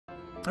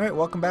Alright,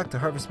 welcome back to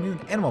Harvest Moon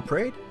Animal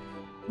Parade.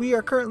 We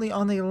are currently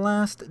on the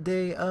last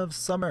day of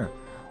summer.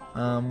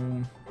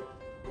 And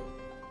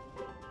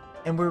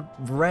we're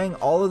rang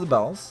all of the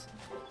bells.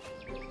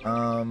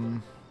 Yeah,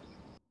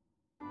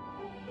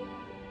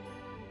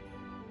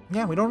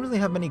 we don't really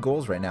have many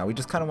goals right now. We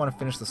just kind of want to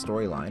finish the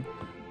storyline.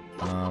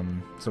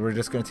 So we're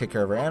just going to take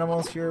care of our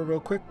animals here real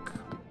quick.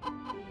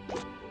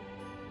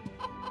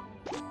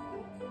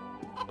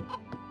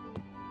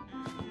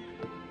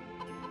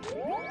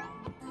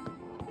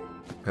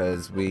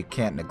 Because we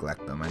can't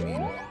neglect them. I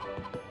mean,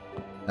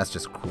 that's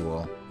just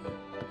cruel.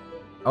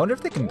 I wonder if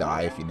they can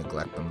die if you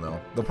neglect them,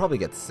 though. They'll probably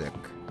get sick.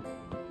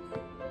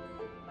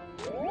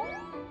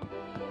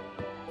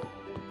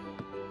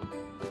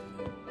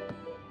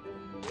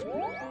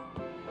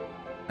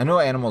 I know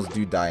animals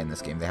do die in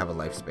this game. They have a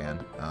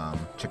lifespan.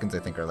 Chickens, I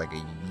think, are like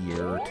a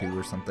year or two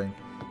or something.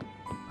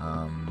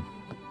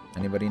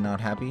 Anybody not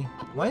happy?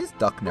 Why is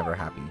Duck never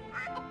happy?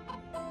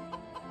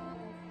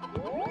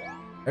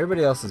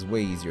 Everybody else is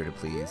way easier to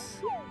please.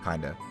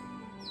 Kinda.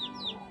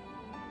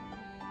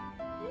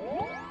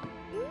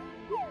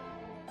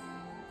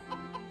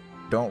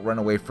 Don't run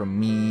away from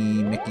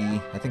me,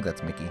 Mickey. I think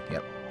that's Mickey.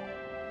 Yep.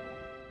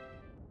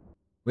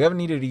 We haven't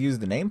needed to use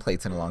the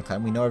nameplates in a long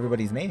time. We know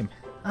everybody's name.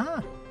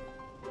 Ah.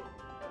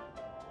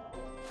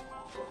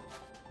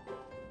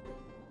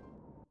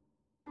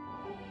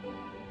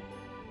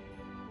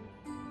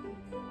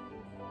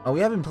 Oh, we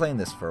have been playing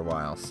this for a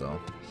while, so...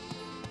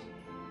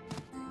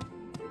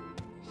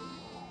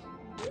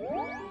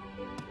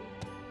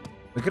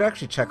 We could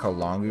actually check how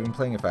long we've been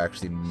playing if I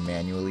actually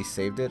manually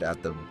saved it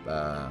at the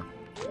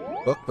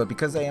book, but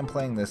because I am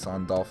playing this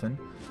on Dolphin,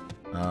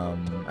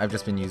 I've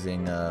just been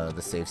using the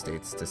save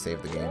states to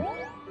save the game.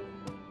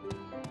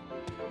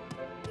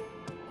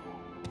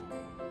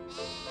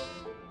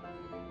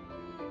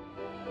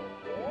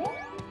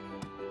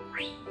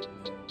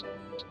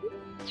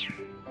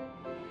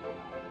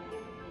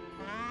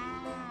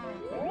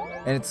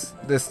 And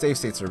the save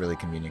states are really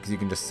convenient because you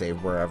can just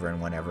save wherever and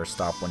whenever,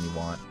 stop when you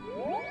want.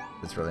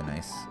 It's really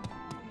nice.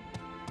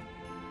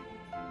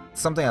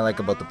 Something I like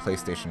about the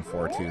PlayStation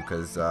 4 too,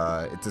 because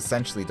it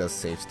essentially does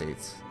save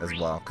states as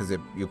well, because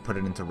you put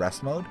it into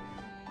rest mode,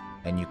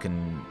 and you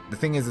can. The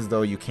thing is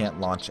though, you can't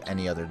launch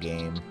any other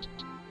game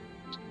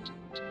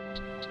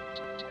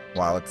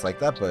while it's like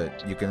that,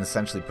 but you can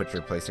essentially put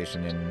your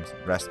PlayStation in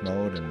rest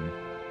mode and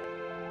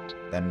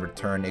then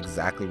return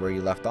exactly where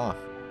you left off,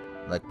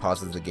 like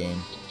pauses the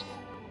game.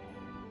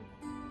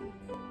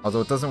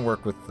 Although it doesn't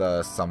work with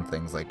some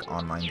things like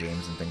online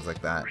games and things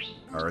like that,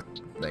 or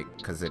like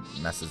because it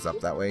messes up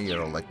that way,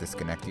 it'll like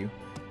disconnect you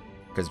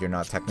because you're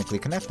not technically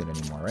connected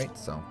anymore, right?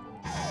 So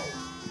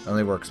it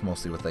only works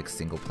mostly with like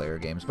single player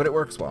games, but it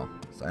works well,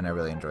 so, and I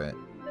really enjoy it.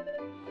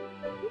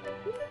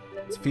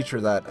 It's a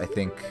feature that I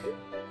think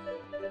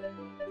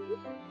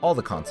all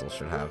the consoles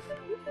should have,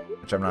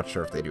 which I'm not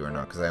sure if they do or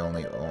not because I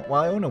only own,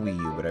 well, I own a Wii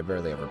U, but I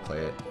barely ever play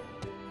it.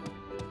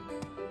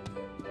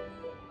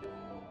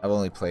 I've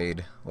only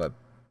played what?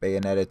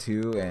 Bayonetta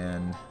 2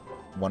 and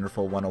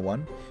Wonderful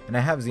 101, and I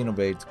have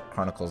Xenoblade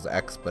Chronicles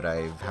X, but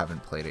I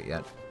haven't played it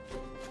yet.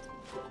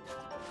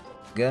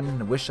 Again,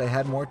 I wish I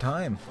had more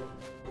time.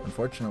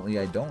 Unfortunately,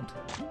 I don't.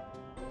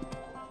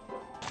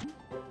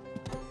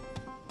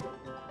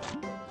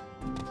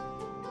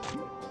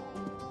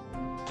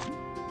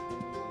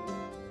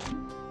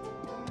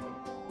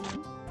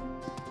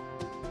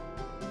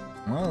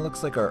 Well, it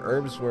looks like our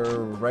herbs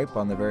were ripe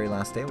on the very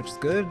last day, which is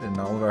good, and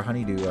all of our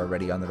honeydew are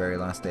ready on the very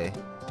last day.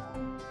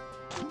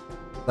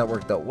 That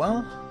worked out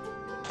well.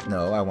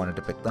 No, I wanted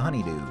to pick the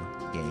honeydew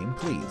game,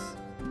 please.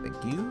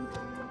 Thank you.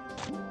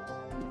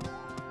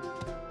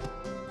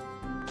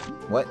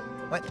 What?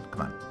 What?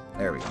 Come on.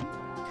 There we go.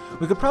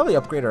 We could probably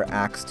upgrade our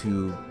axe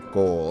to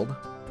gold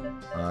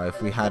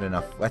if we had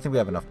enough. I think we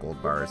have enough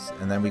gold bars,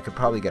 and then we could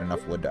probably get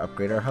enough wood to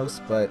upgrade our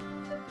house, but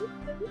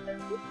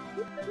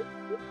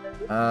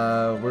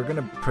we're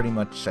gonna pretty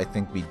much, I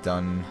think, be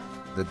done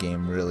the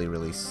game really,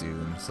 really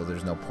soon, so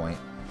there's no point.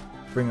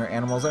 Bring our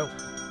animals out.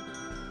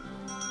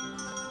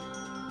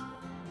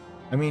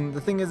 I mean,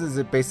 the thing is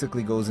it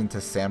basically goes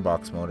into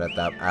sandbox mode at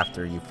that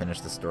after you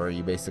finish the story.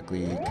 You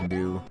basically can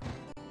do.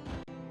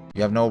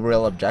 You have no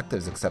real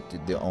objectives except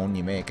the own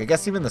you make. I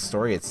guess even the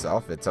story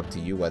itself, it's up to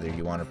you whether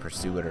you want to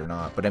pursue it or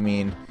not. But I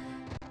mean,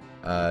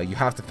 you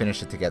have to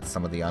finish it to get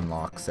some of the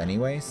unlocks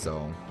anyway,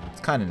 so it's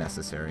kind of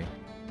necessary.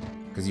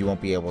 Because you won't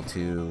be able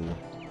to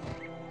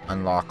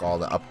unlock all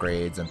the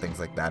upgrades and things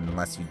like that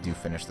unless you do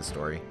finish the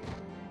story.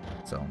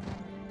 So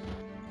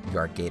you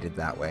are gated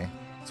that way.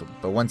 So,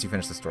 but once you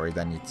finish the story,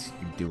 then you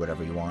do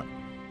whatever you want.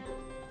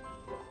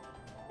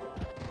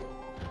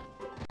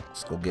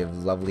 Just go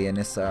give lovely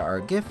Anissa our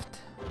gift.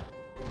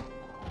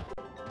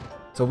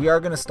 So we are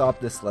going to stop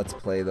this Let's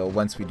Play, though,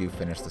 once we do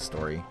finish the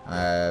story.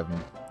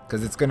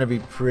 Because it's going to be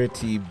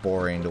pretty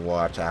boring to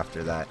watch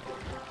after that.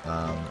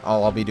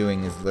 All I'll be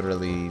doing is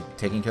literally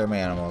taking care of my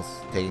animals,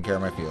 taking care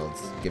of my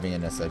fields, giving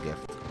Anissa a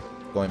gift,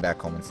 going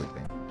back home and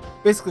sleeping.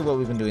 Basically what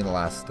we've been doing the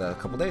last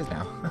couple days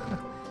now.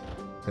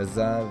 Because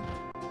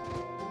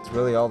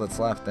really all that's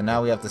left. And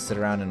now we have to sit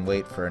around and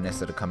wait for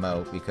Anissa to come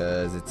out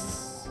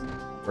because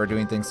we're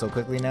doing things so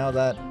quickly now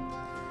that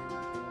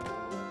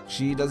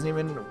she doesn't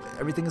even,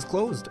 everything is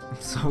closed.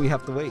 So we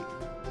have to wait.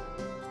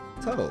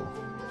 So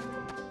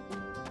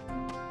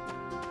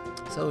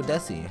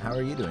Desi, how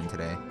are you doing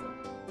today?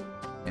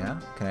 Yeah?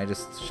 Can I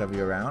just shove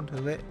you around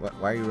a bit?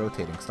 Why are you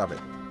rotating? Stop it.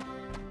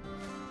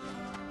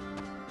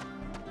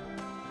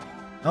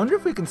 I wonder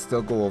if we can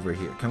still go over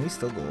here. Can we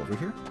still go over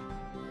here?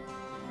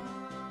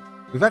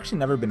 We've actually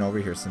never been over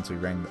here since we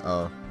rang the...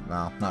 Oh,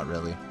 well, not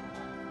really.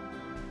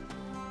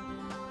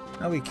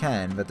 No, we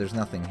can, but there's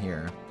nothing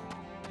here.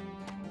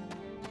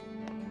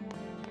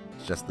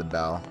 It's just the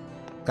bell.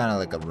 Kind of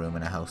like a room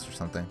in a house or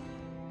something.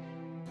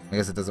 I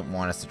guess it doesn't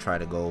want us to try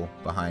to go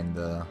behind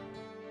the...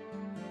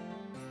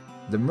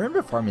 The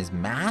Marimba farm is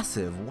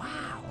massive.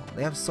 Wow.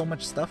 They have so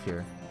much stuff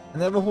here.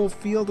 And they have a whole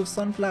field of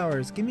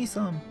sunflowers. Give me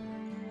some.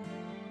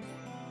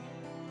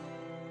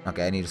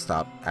 Okay, I need to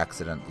stop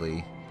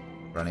accidentally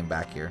running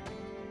back here.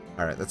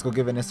 Alright, let's go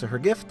give Anissa her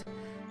gift.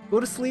 Go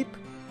to sleep.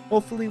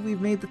 Hopefully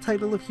we've made the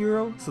title of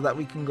hero so that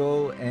we can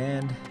go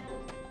and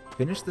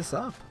finish this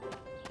up.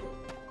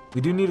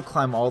 We do need to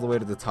climb all the way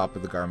to the top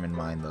of the Garmin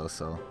mine though,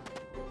 so...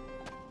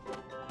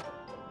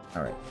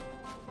 Alright.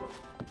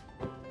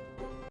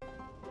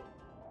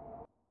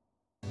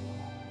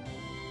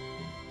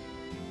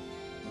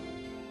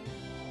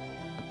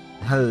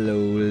 Hello,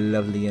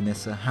 lovely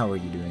Anissa. How are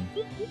you doing?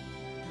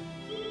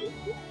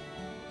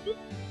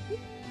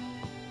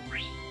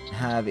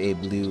 Have a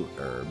blue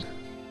herb.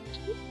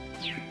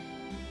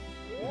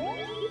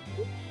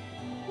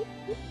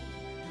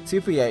 See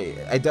if we...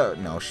 I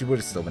don't know. She would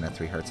have still been at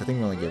 3 hearts. I think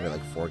we only gave her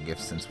like 4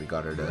 gifts since we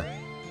got her to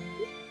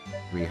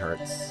 3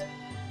 hearts.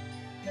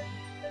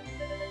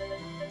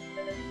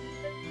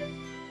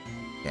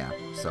 Yeah,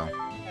 so...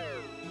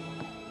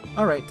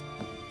 Alright.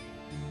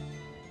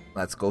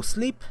 Let's go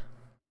sleep.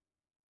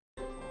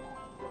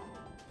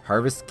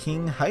 Harvest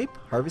King hype?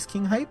 Harvest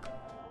King hype?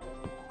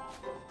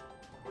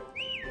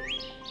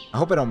 I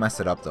hope I don't mess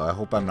it up though. I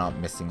hope I'm not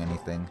missing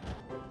anything.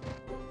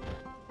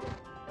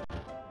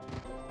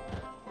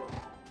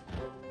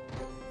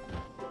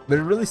 But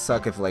it really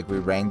suck if like we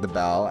rang the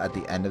bell at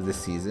the end of the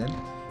season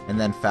and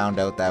then found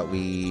out that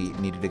we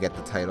needed to get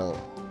the title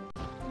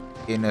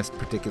in a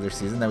particular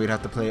season, that we'd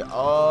have to play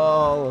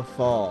all of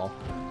fall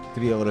to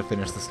be able to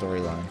finish the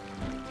storyline.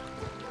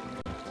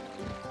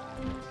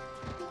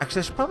 Actually,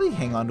 I should probably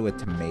hang on to a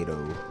tomato.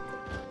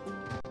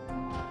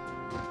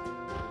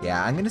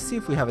 Yeah, I'm going to see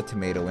if we have a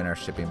tomato in our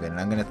shipping bin, and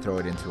I'm going to throw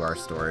it into our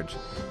storage,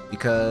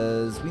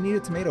 because we need a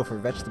tomato for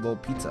vegetable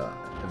pizza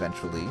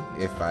eventually,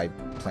 if I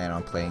plan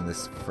on playing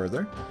this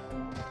further.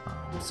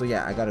 So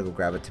yeah, I got to go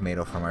grab a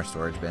tomato from our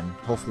storage bin.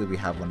 Hopefully we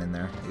have one in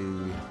there.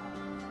 We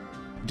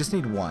just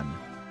need one.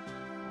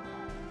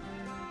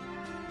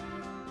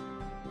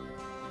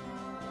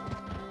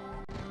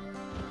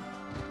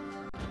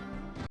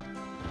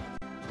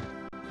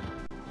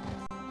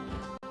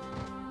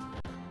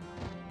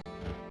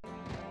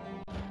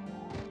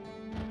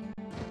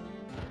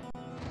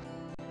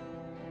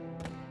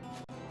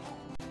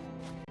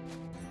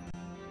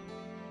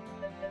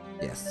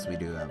 Yes, we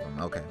do have them.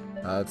 Okay.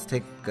 Let's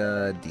take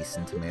a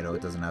decent tomato.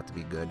 It doesn't have to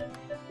be good.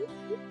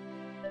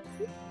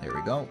 There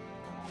we go.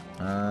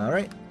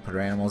 Alright. Put our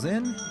animals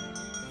in.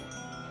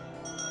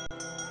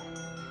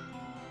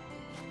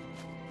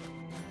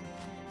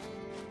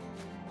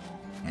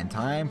 And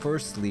time for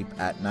sleep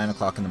at 9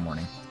 o'clock in the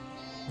morning.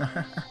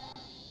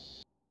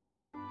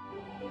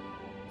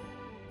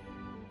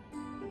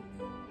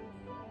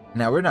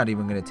 Now, we're not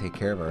even going to take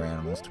care of our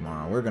animals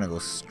tomorrow. We're going to go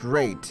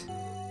straight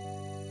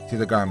to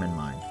the Garmin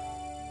mine.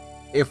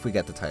 If we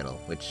get the title,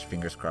 which,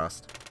 fingers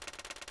crossed.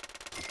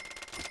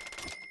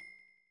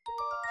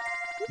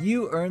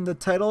 You earned the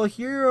title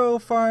Hero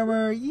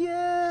Farmer!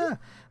 Yeah!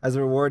 As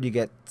a reward, you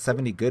get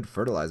 70 good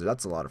fertilizer.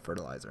 That's a lot of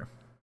fertilizer.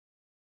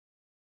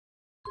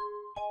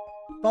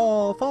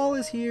 Fall! Fall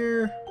is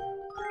here!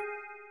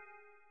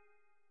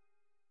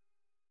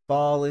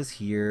 Fall is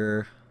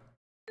here.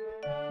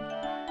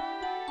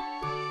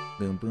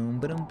 Boom, boom,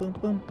 ba-dum, boom,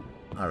 boom.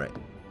 Alright.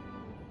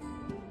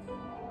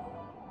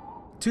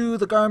 To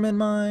the Garmin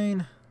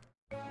mine!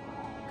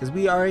 Because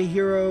we are a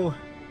hero!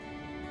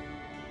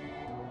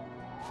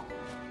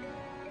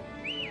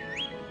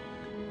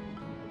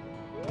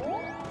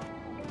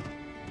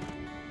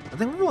 I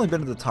think we've only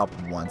been to the top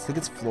once. I think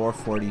it's floor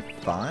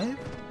 45?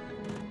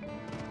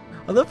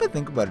 Although if I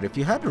think about it, if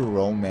you had to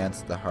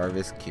romance the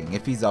Harvest King,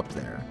 if he's up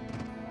there,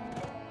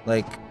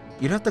 like,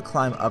 you'd have to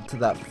climb up to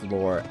that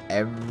floor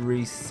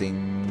every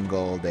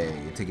single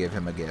day to give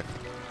him a gift.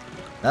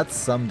 That's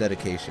some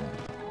dedication.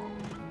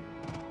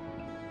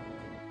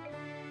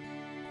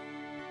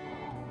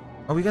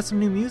 Oh, we got some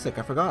new music.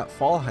 I forgot.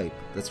 Fall hype.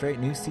 That's right.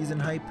 New season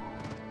hype.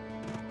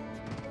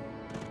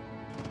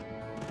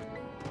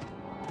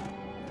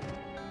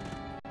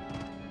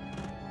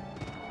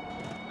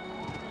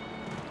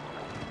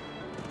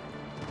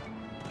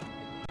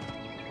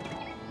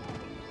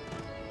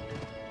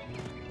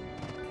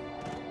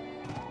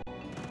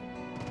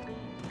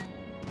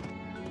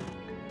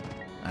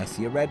 I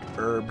see a red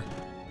herb.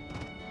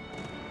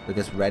 I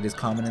guess red is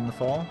common in the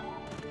fall.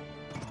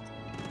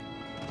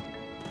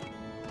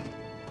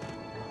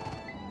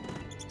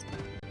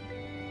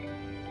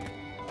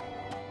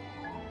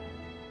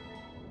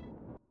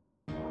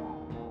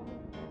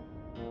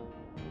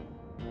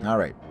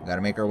 Alright,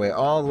 gotta make our way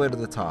all the way to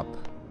the top.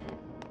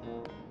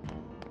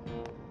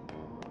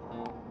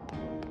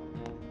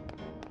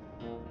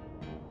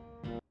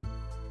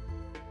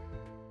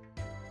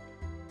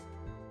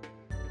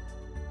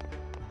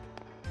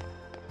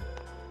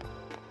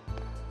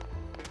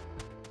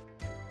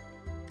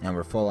 And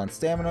we're full on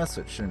stamina,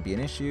 so it shouldn't be an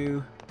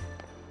issue.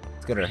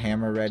 Let's get our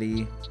hammer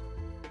ready.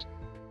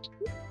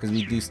 Because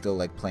we do still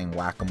like playing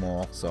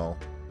whack-a-mole, so...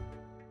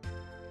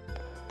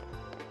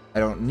 I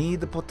don't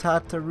need the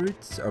potato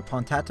roots, or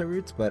pontata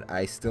roots, but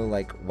I still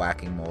like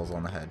whacking moles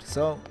on the head,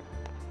 so...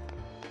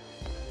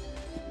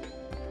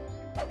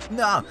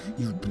 No!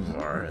 You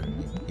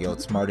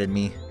outsmarted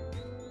me.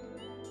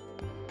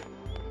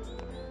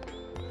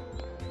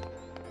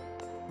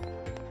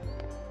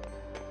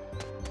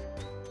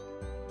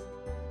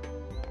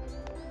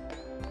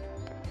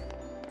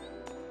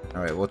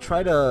 Alright, we'll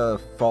try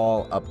to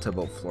fall up to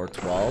about floor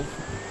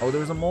 12. Oh,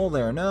 there's a mole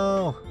there.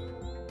 No!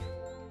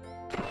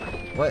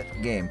 What?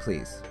 Game,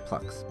 please.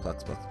 Plux,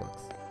 plux, plux, plux.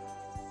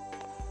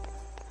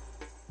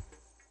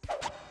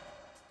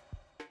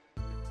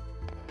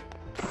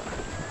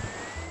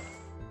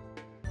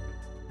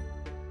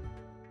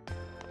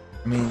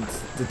 I mean,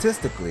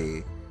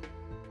 statistically,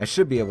 I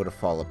should be able to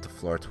fall up to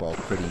floor 12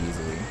 pretty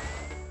easily.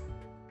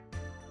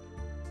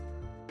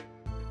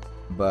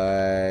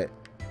 But...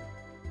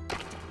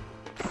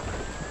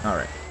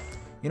 Alright.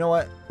 You know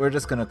what? We're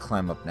just gonna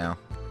climb up now.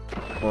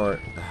 Or...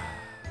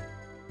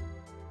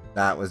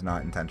 That was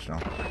not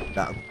intentional.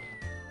 That...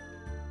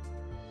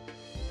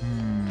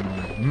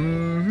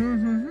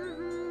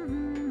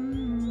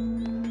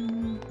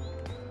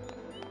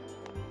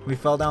 We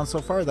fell down so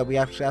far that we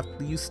actually have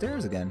to use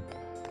stairs again.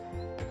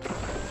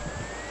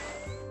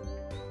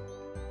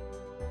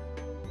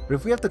 But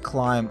if we have to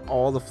climb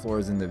all the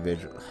floors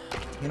individually...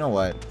 You know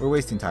what? We're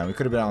wasting time. We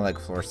could have been on like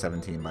floor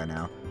 17 by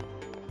now.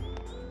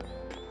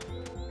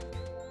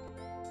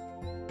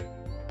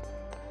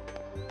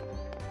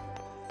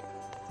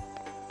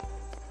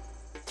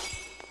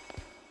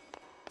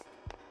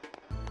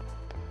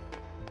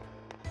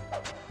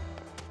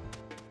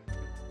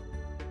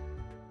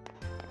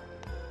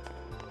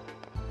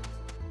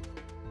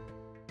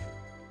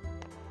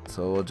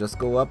 So we'll just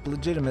go up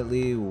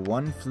legitimately,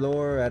 one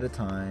floor at a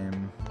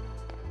time.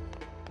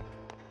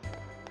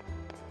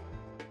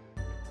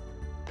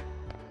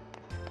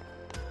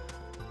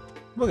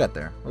 We'll get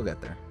there. We'll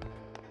get there.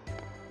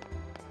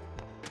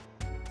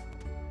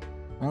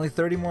 Only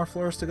 30 more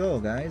floors to go,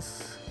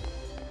 guys.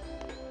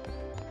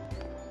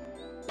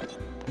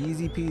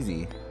 Easy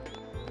peasy.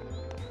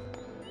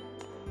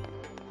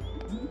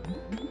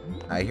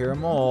 I hear a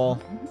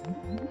mole.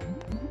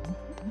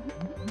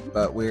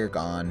 But we're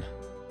gone.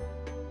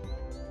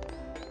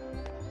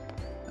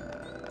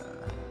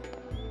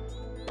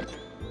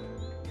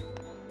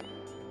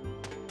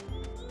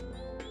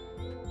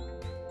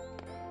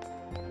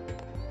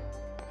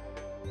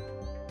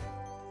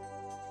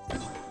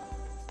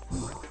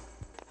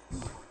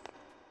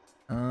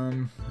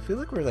 I feel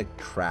like we're like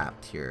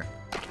trapped here.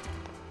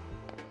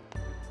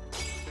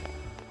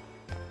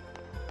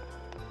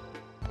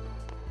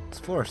 This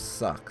floor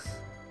sucks.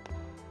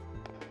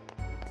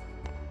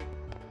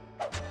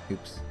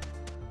 Oops.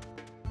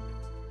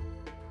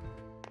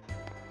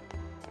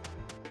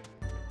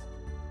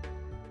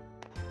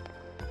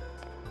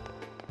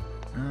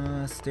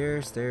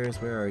 Stairs,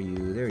 stairs, where are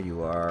you? There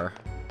you are.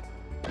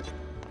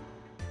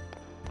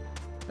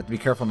 Have to be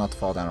careful not to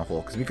fall down a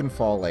hole, because we can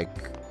fall like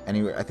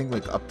anywhere, I think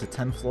like up to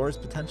 10 floors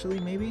potentially,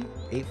 maybe?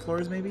 8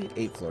 floors maybe?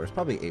 8 floors,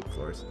 probably 8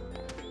 floors.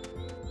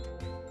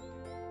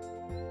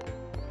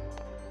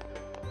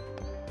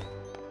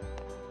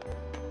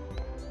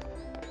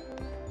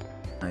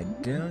 I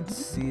don't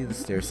see the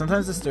stairs.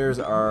 Sometimes the stairs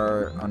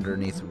are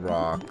underneath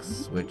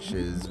rocks, which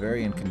is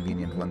very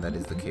inconvenient when that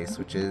is the case,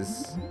 which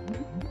is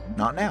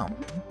not now.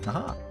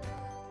 Aha.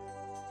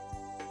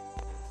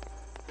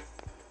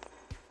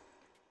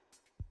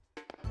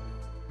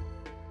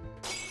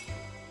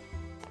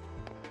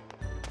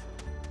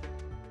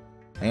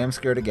 I am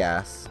scared of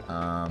gas,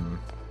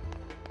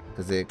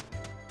 because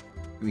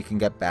we can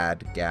get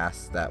bad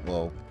gas that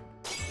will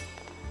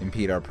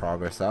impede our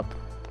progress up.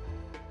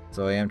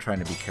 So I am trying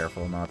to be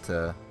careful not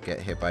to get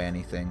hit by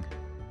anything.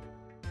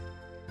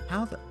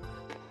 How the...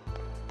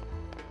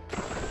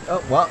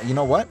 Oh, well, you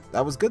know what?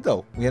 That was good,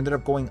 though. We ended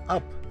up going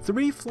up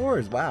 3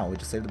 floors. Wow, we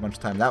just saved a bunch of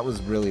time. That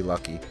was really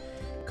lucky,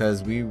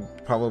 because we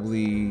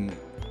probably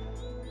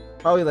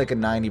like a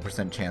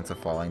 90% chance of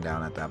falling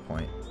down at that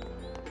point.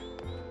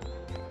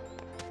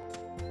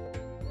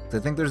 I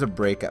think there's a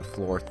break at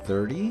floor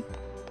 30.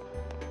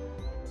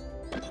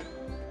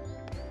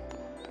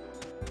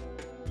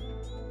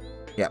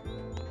 Yep.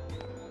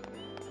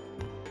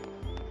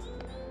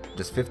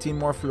 Just 15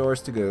 more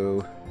floors to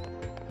go.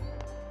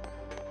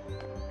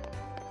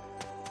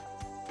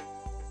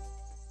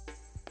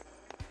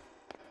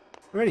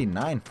 Already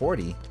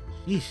 9:40.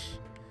 Sheesh.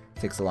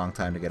 Takes a long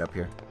time to get up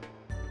here.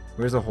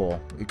 Where's a hole?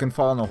 You can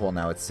fall in the hole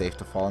now. It's safe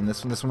to fall in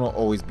this one. This one will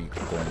always be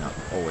going up.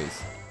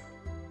 Always.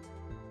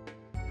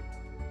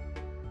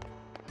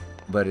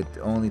 But it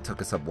only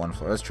took us up one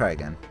floor. Let's try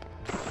again.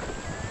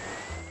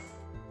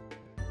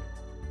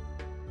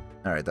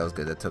 Alright, that was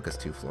good. That took us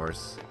 2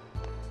 floors.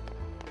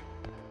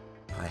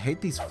 I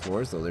hate these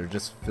floors though. They're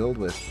just filled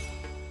with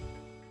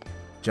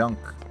junk.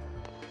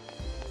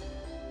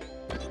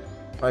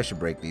 Probably should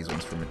break these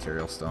ones for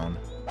material stone.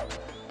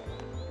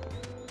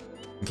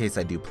 In case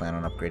I do plan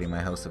on upgrading my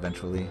house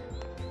eventually.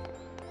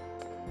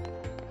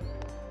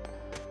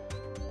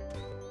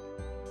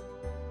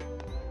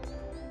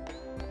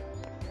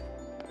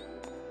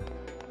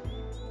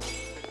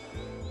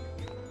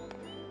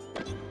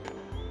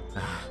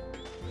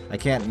 I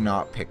can't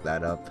not pick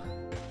that up.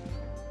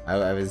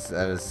 I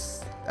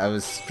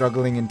was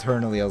struggling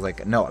internally. I was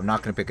like, no, I'm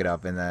not gonna pick it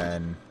up, and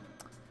then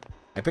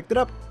I picked it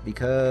up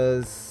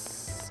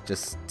because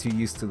just too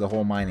used to the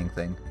whole mining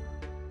thing.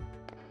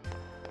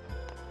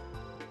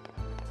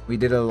 We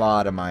did a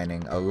lot of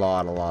mining, a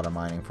lot of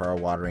mining for our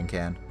watering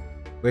can,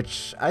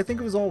 which I think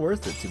it was all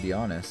worth it, to be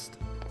honest.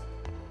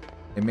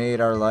 It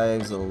made our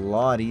lives a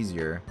lot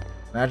easier.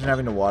 Imagine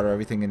having to water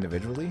everything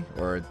individually,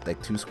 or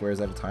like 2 squares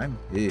at a time.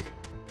 Ugh.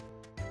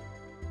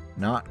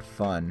 Not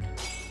fun.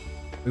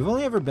 We've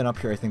only ever been up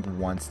here, I think,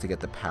 once to get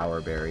the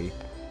power berry.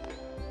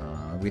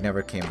 We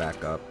never came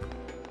back up.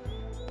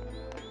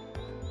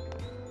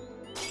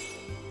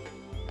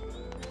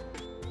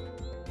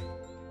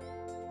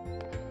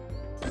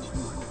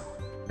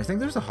 I think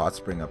there's a hot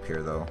spring up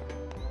here, though.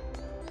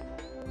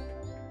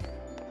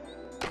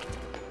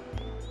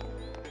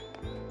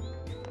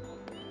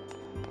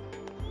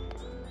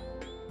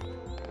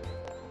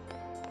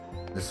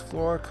 This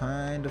floor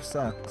kind of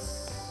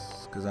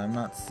sucks, because I'm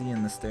not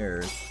seeing the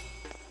stairs.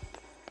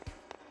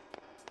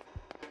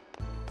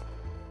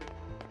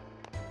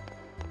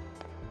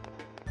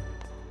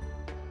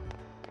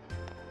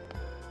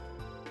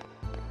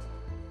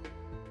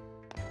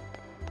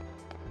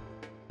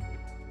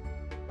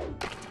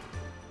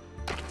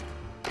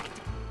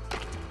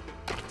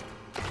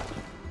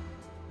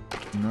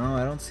 No,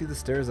 I don't see the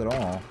stairs at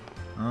all.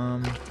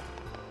 I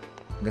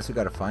guess we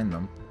gotta find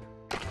them.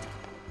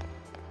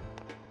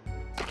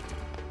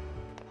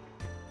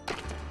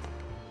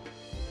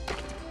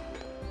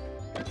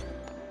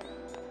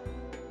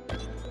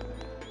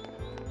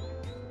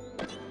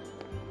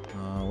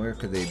 Where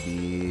could they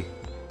be?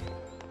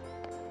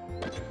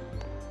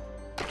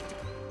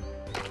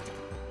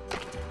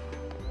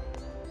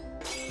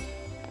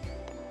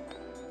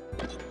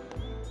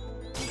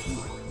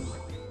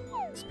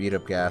 Speed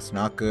up gas,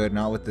 not good,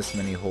 not with this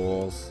many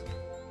holes.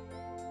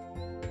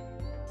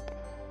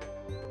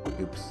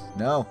 Oops.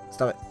 No,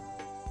 stop it.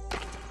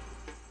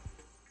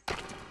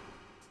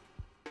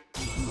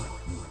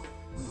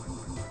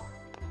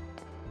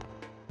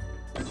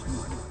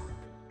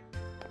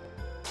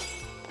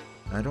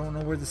 I don't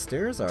know where the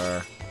stairs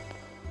are.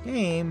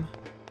 Game.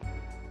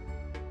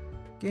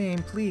 Game,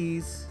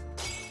 please.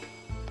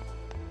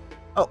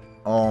 Oh,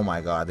 oh my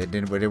god, they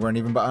weren't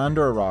even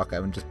under a rock.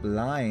 I'm just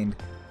blind.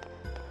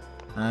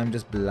 I'm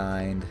just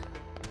blind.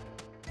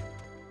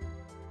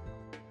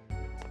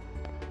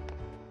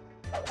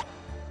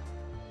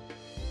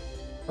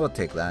 I'll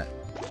take that.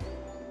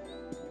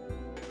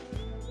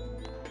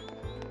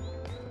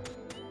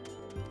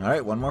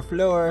 Alright, one more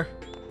floor.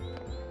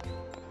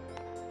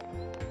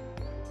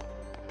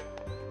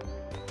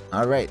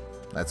 Alright,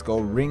 let's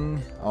go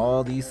ring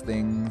all these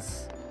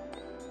things.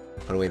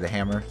 Put away the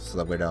hammer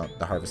so that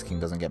the Harvest King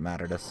doesn't get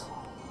mad at us.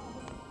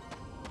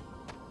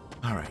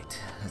 Alright,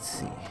 let's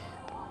see.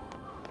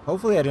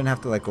 Hopefully I didn't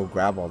have to like go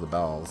grab all the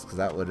bells, because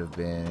that would have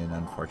been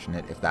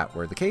unfortunate if that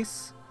were the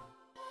case.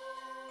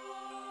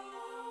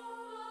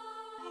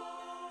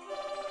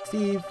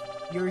 Steve,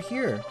 you're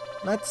here.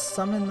 Let's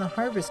summon the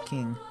Harvest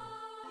King.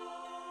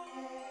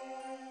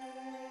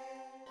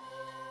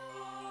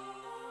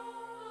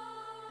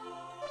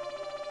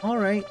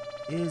 Alright,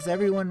 is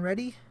everyone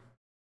ready?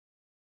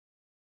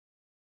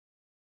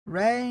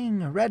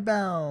 Ring, red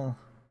bell.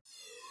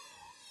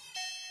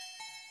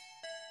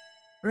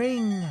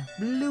 Ring,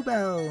 blue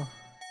bell.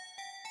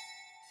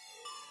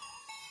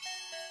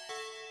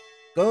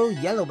 Go,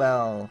 yellow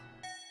bell.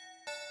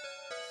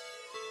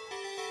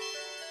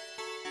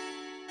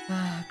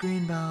 Ah,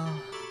 green bell.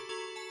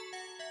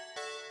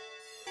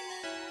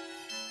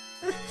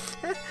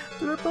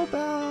 Purple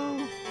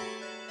bell.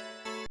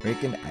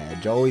 Freaking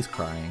Edge, always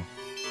crying.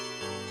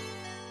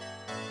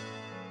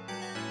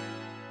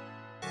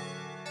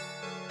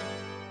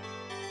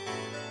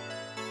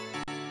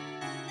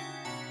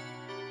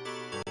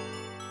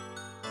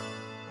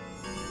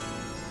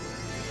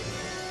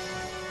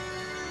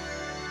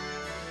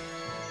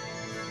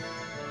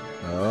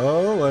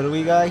 Oh, what do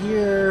we got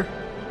here?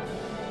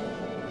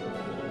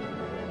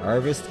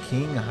 Harvest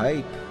King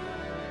hype.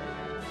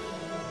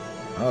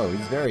 Oh,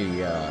 he's very,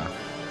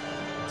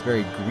 it's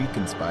very Greek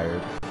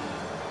inspired.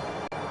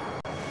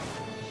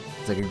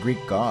 It's like a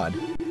Greek god.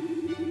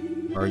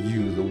 Are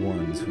you the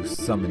ones who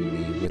summoned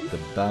me with the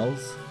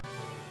bells?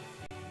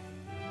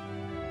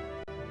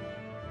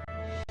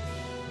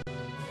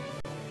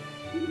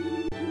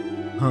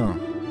 Huh.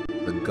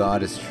 The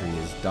goddess tree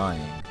is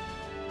dying.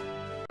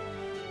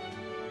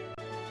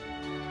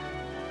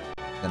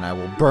 Then I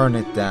will burn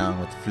it down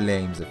with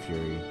flames of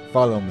fury.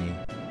 Follow me.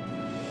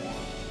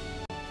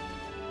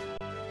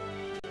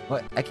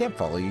 What? I can't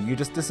follow you. You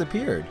just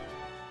disappeared.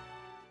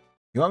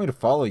 You want me to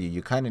follow you,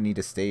 you kind of need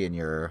to stay in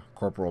your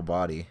corporal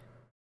body.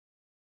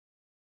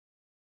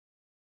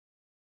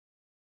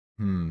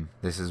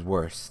 This is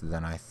worse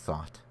than I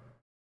thought.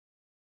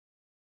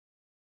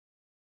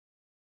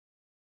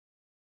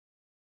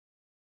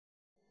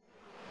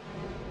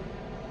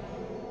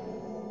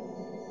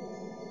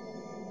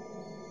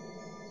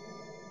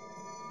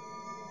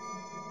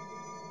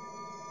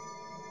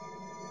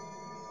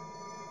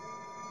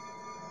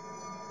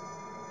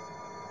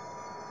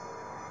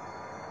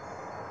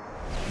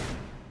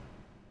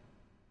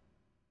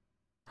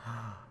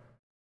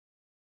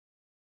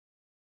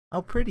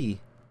 How pretty.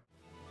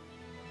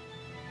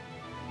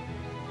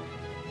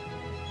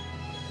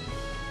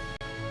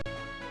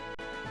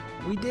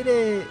 We did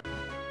it!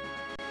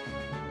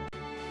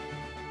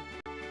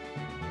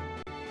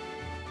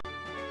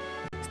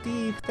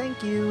 Steve,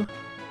 thank you!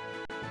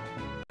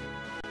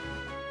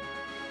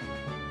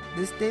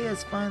 This day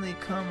has finally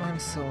come. I'm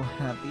so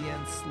happy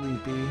and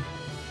sleepy.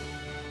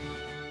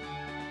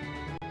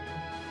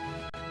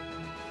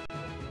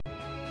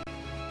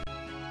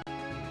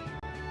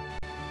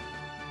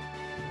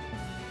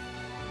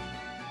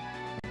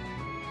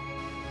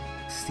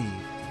 Steve,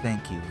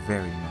 thank you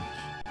very much.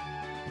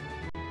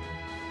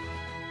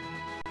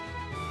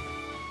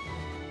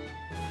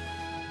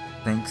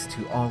 Thanks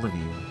to all of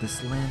you,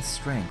 this land's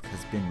strength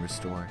has been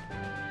restored.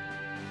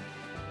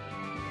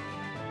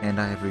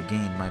 And I have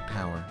regained my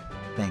power.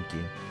 Thank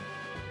you.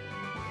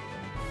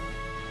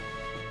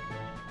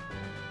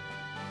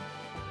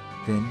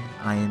 Then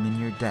I am in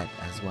your debt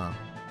as well.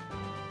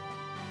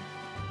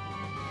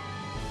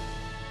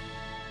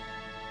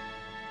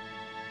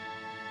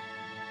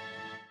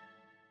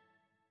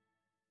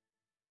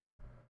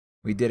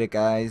 We did it,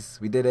 guys.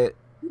 We did it.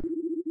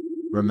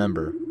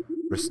 Remember,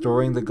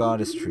 restoring the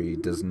goddess tree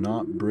does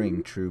not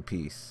bring true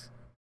peace.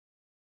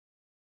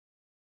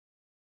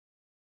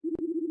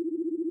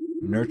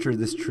 Nurture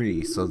this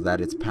tree so that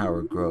its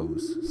power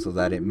grows, so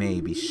that it may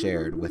be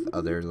shared with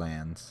other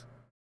lands.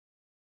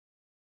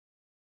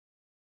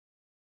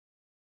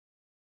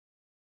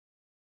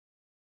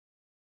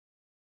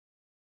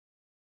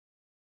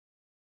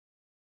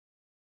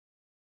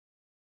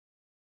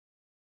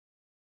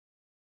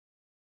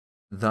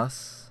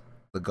 Thus,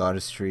 the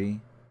goddess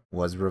tree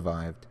was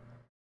revived,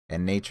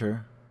 and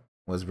nature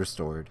was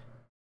restored.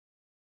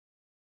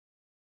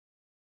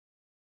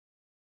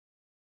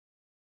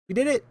 We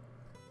did it!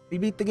 We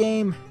beat the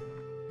game!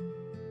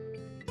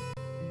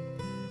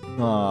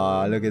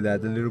 Aw, look at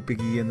that, the little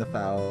piggy and the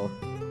fowl.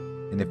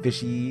 And the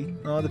fishy.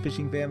 Oh, the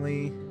fishing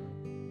family.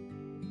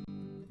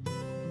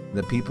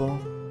 The people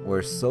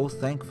were so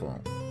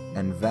thankful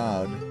and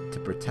vowed to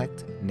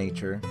protect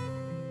nature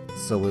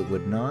so it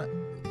would not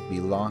be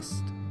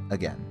lost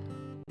again.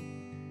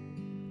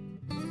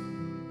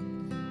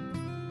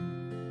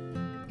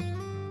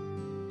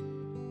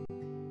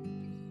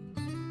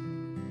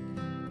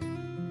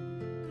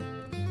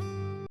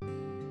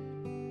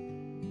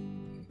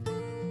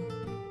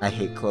 I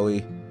hate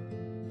Chloe.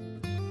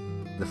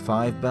 The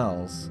 5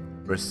 bells,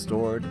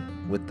 restored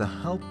with the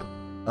help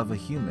of a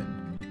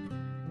human,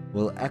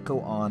 will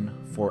echo on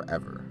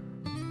forever.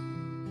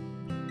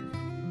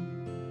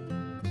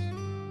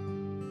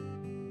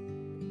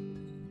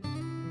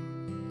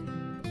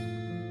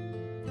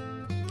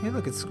 Hey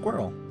look, it's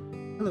Squirrel.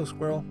 Hello,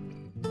 Squirrel.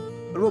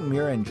 What about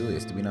Mira and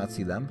Julius? Did we not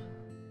see them?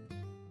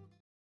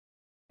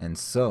 And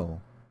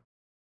so...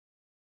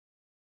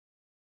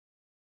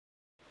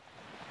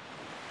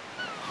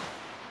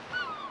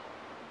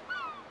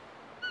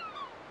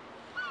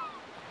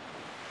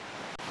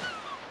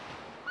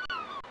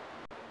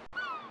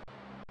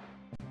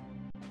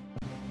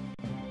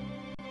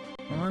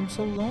 oh, I'm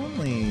so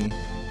lonely.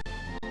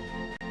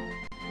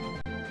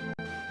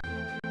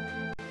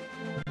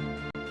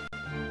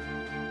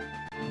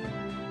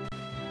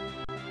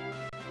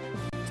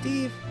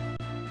 Steve!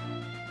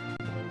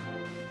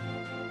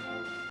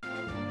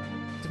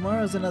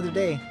 Tomorrow's another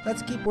day.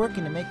 Let's keep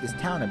working to make this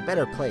town a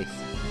better place.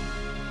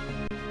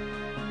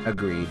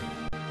 Agreed.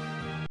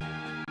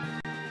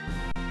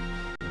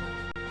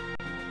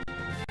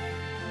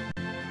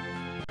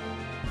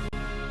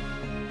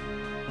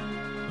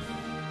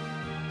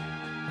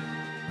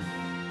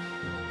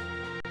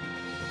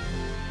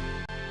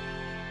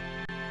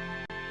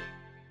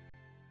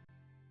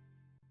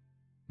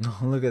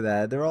 Oh, look at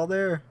that. They're all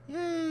there.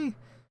 Yay!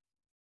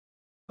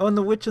 Oh, and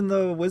the witch and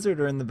the wizard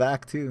are in the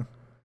back, too.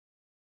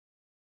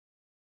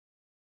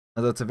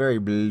 Although it's a very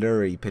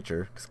blurry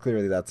picture, because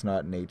clearly that's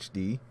not in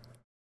HD.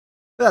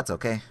 But that's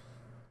okay.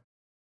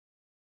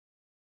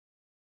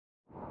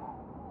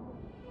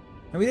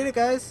 And we did it,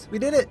 guys! We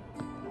did it!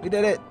 We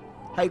did it!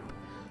 Hype!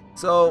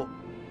 So,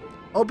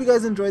 I hope you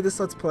guys enjoyed this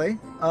Let's Play.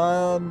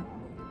 I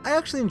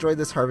actually enjoyed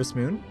this Harvest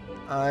Moon.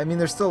 I mean,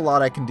 there's still a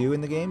lot I can do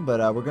in the game, but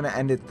we're going to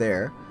end it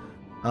there.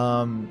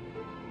 I'll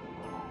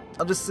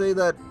just say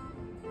that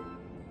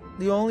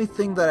the only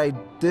thing that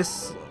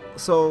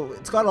so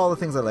it's got all the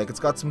things I like. It's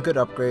got some good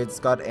upgrades, it's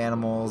got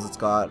animals, it's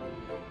got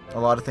a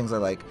lot of things I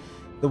like.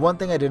 The one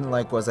thing I didn't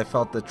like was I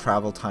felt the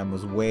travel time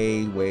was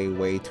way, way,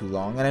 way too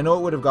long. And I know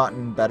it would have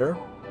gotten better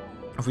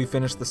if we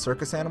finished the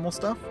circus animal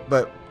stuff,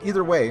 but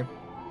either way,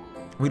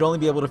 we'd only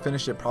be able to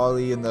finish it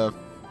probably in the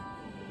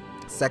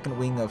second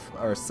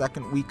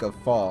week of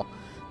fall,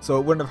 so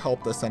it wouldn't have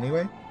helped us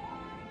anyway.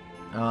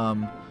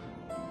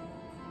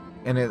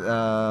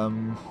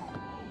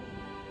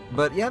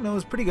 But yeah, no, it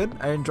was pretty good.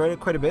 I enjoyed it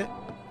quite a bit.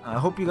 I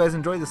hope you guys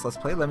enjoyed this Let's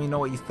Play. Let me know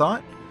what you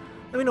thought.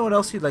 Let me know what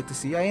else you'd like to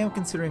see. I am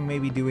considering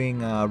maybe doing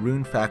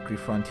Rune Factory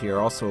Frontier,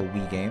 also a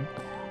Wii game.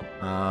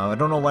 I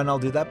don't know when I'll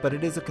do that, but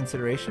it is a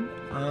consideration.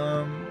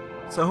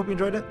 So I hope you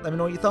enjoyed it. Let me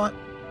know what you thought.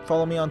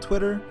 Follow me on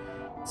Twitter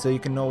so you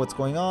can know what's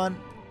going on.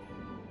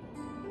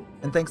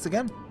 And thanks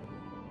again.